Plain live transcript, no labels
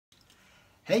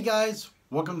Hey guys,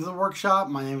 welcome to the workshop.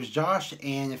 My name is Josh,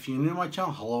 and if you're new to my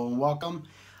channel, hello and welcome.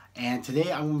 And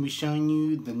today I'm going to be showing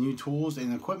you the new tools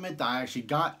and equipment that I actually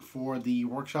got for the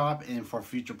workshop and for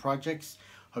future projects.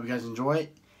 Hope you guys enjoy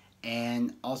it.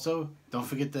 And also, don't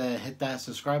forget to hit that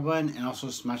subscribe button and also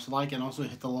smash the like and also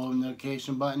hit the little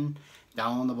notification button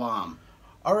down on the bottom.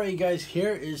 Alright guys,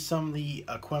 here is some of the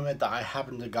equipment that I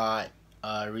happened to got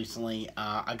recently.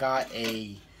 I got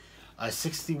a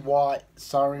 60-watt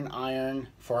soldering iron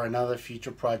for another future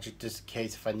project, just in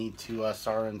case if I need to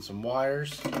solder in some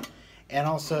wires. And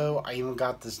also, I even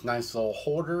got this nice little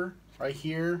holder right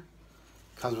here.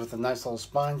 Comes with a nice little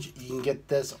sponge. You can get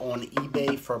this on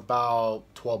eBay for about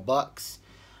 12 bucks.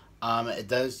 It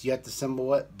does, you have to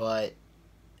assemble it, but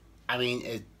I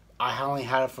mean, I only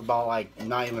had it for about like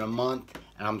not even a month,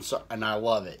 and I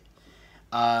love it.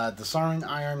 The soldering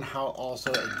iron,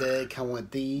 it did come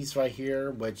with these right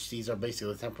here, which these are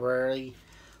basically temporary.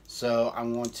 So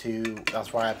I'm going to,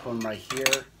 that's why I put them right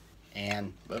here,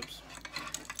 and whoops,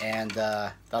 and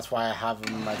that's why I have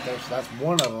them right there. So that's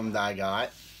one of them that I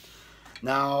got.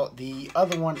 Now the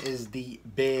other one is the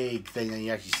big thing that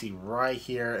you actually see right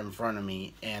here in front of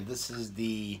me, and this is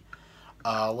the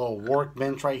little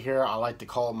workbench right here. I like to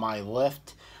call it my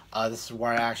lift. This is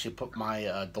where I actually put my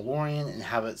DeLorean and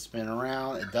have it spin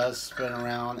around. It does spin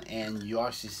around, and you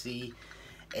actually see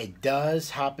it does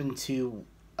happen to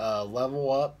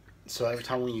level up. So every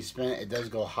time when you spin it, it does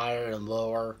go higher and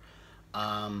lower.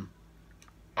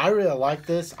 I really like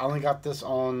this. I only got this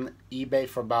on eBay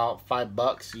for about 5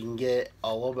 bucks. You can get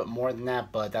a little bit more than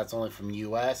that, but that's only from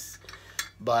US.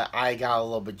 But I got a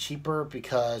little bit cheaper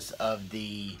because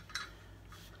it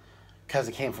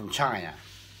came from China.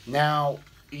 Now,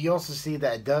 you also see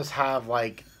that it does have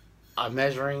like a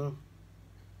measuring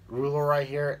ruler right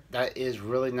here. That is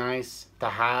really nice to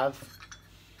have.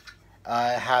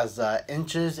 It has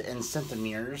inches and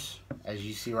centimeters, as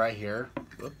you see right here.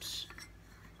 Whoops.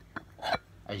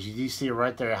 As you do see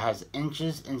right there, it has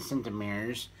inches and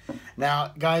centimeters.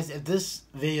 Now, guys, if this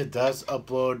video does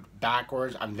upload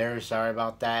backwards, I'm very sorry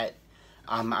about that.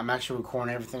 I'm actually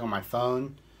recording everything on my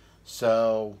phone,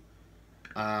 so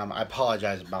I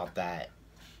apologize about that.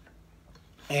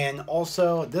 And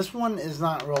also, this one is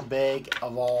not real big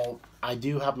of all. I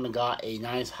do happen to got a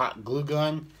nice hot glue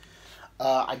gun.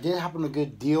 I did happen to get a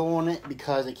good deal on it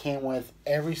because it came with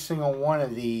every single one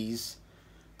of these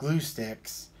glue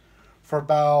sticks for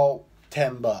about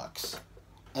 10 bucks.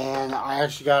 And I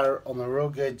actually got it on the real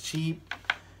good cheap.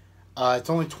 It's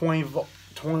only 20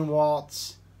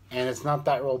 watts. And it's not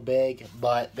that real big,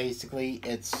 but basically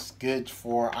it's good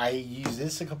for, I used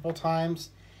this a couple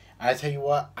times. I tell you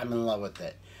what, I'm in love with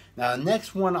it. Now, the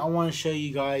next one I want to show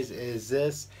you guys is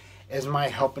this is my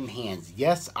helping hands.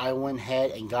 Yes, I went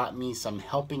ahead and got me some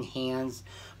helping hands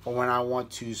for when I want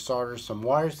to solder some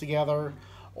wires together.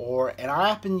 And I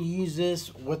happen to use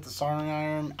this with the soldering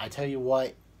iron. I tell you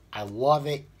what, I love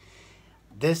it.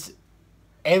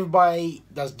 Everybody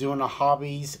that's doing the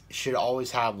hobbies should always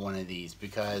have one of these,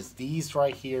 because these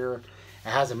right here, it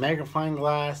has a magnifying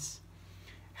glass,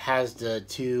 has the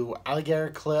 2 alligator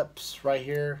clips right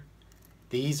here.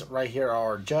 These right here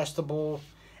are adjustable.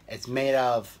 It's made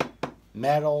of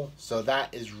metal, so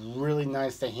that is really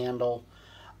nice to handle.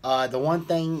 The one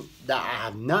thing that I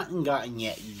have not gotten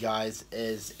yet, you guys,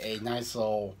 is a nice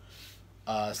little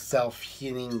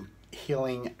self-healing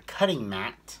cutting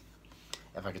mat,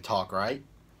 if I could talk right.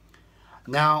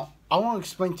 Now, I want to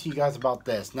explain to you guys about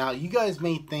this. Now, you guys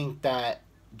may think that,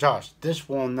 Josh, this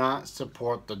will not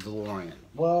support the DeLorean.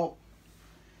 Well,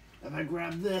 if I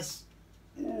grab this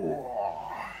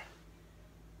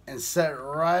and set it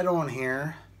right on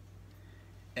here,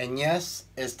 and yes,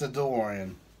 it's the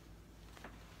DeLorean.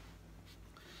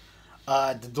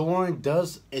 The DeLorean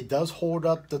does hold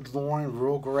up the DeLorean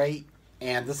real great,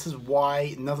 and this is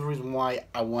why, another reason why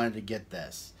I wanted to get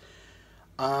this.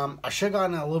 I should have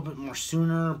gotten it a little bit more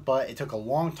sooner, but it took a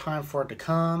long time for it to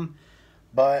come.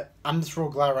 But I'm just real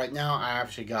glad right now I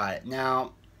actually got it.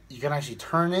 Now, you can actually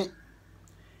turn it,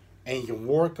 and you can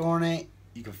work on it.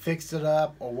 You can fix it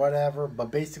up or whatever.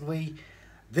 But basically,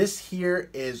 this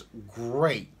here is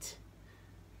great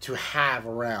to have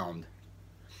around.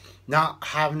 Not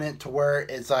having it to where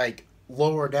it's like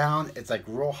lower down, it's like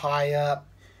real high up.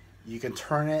 You can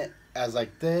turn it as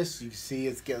like this. You can see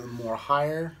it's getting more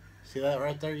higher. See that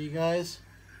right there, you guys?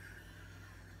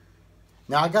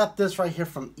 Now, I got this right here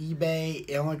from eBay.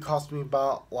 It only cost me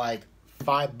about like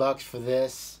 5 bucks for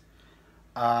this.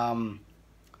 10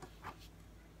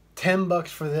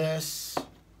 bucks for this.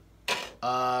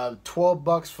 12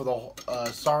 bucks for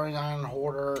the soldering iron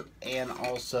holder, and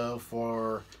also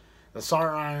for the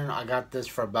soldering iron, I got this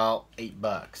for about 8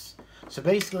 bucks. So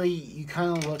basically, you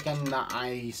kind of looking.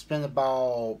 I spent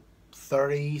about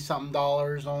 $30 something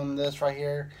on this right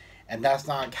here, and that's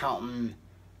not counting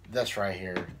this right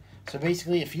here. So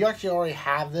basically, if you actually already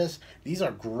have this, these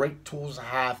are great tools to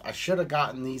have. I should have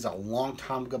gotten these a long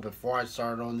time ago before I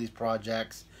started on these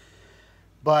projects.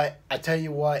 But I tell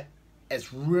you what,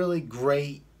 it's really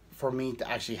great for me to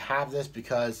actually have this,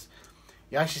 because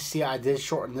you actually see I did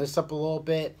shorten this up a little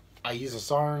bit. I use a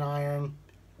soldering iron.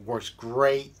 Works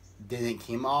great. Didn't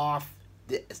come off.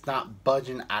 It's not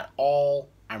budging at all.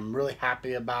 I'm really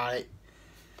happy about it.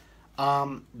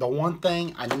 The one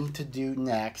thing I need to do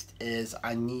next is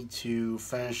I need to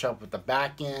finish up with the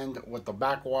back end, with the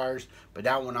back wires, but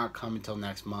that will not come until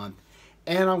next month.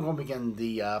 And I'm going to begin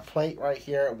the plate right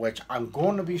here, which I'm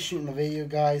going to be shooting a video,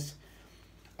 guys,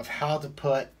 of how to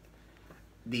put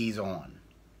these on.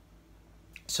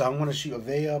 So I'm going to shoot a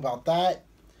video about that,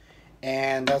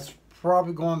 and that's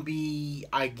probably going to be,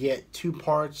 I get 2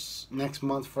 parts next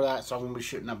month for that, so I'm going to be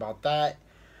shooting about that.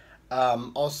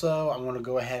 Also, I'm going to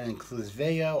go ahead and include this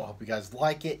video. I hope you guys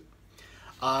like it.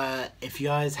 If you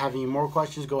guys have any more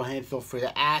questions, go ahead and feel free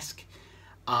to ask.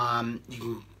 You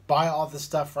can buy all this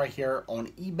stuff right here on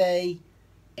eBay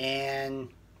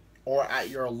or at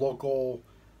your local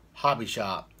hobby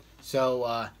shop.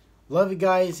 So, love you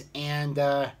guys, and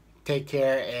take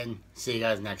care, and see you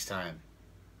guys next time.